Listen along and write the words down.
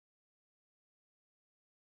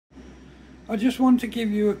I just want to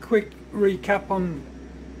give you a quick recap on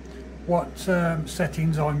what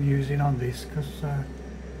settings I'm using on this, because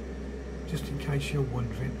just in case you're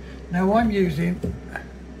wondering. Now I'm using,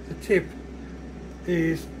 the tip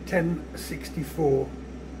is 1064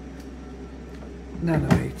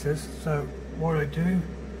 nanometers. So what I do,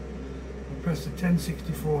 I press the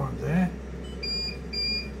 1064 up there,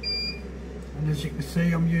 and as you can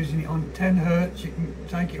see I'm using it on 10 Hertz. You can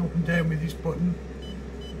take it up and down with this button.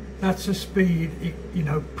 That's the speed it, you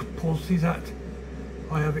know, pulses at.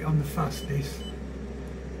 I have it on the fastest,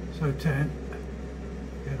 so 10,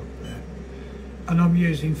 get up there, and I'm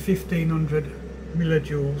using 1500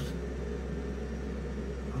 millijoules,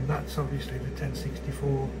 and that's obviously the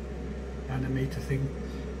 1064 nanometer thing,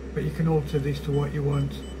 but you can alter this to what you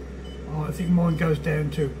want. Oh, I think mine goes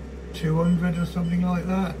down to 200 or something like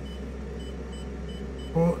that,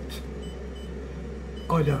 but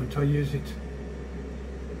I don't. I use it,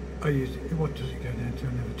 what does it go down to?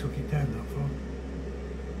 I never took it down that far.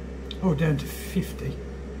 Oh, down to 50. I've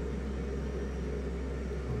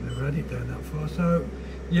never had it down that far. So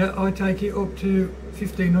yeah, I take it up to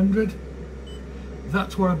 1500.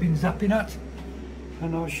 That's what I've been zapping at,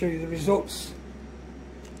 and I'll show you the results.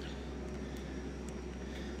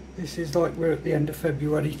 This is like, we're at the end of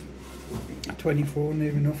February 24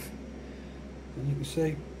 near enough, and you can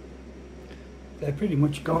see they're pretty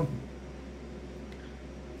much gone.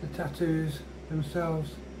 The tattoos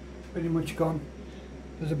themselves pretty much gone.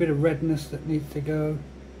 There's a bit of redness that needs to go.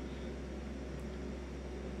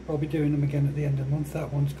 I'll be doing them again at the end of the month.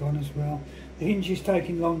 That one's gone as well. The hinge is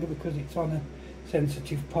taking longer because it's on a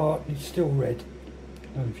sensitive part and it's still red. I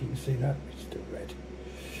don't know if you can see that, it's still red.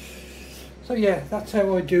 So yeah, that's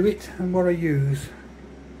how I do it and what I use.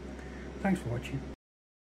 Thanks for watching.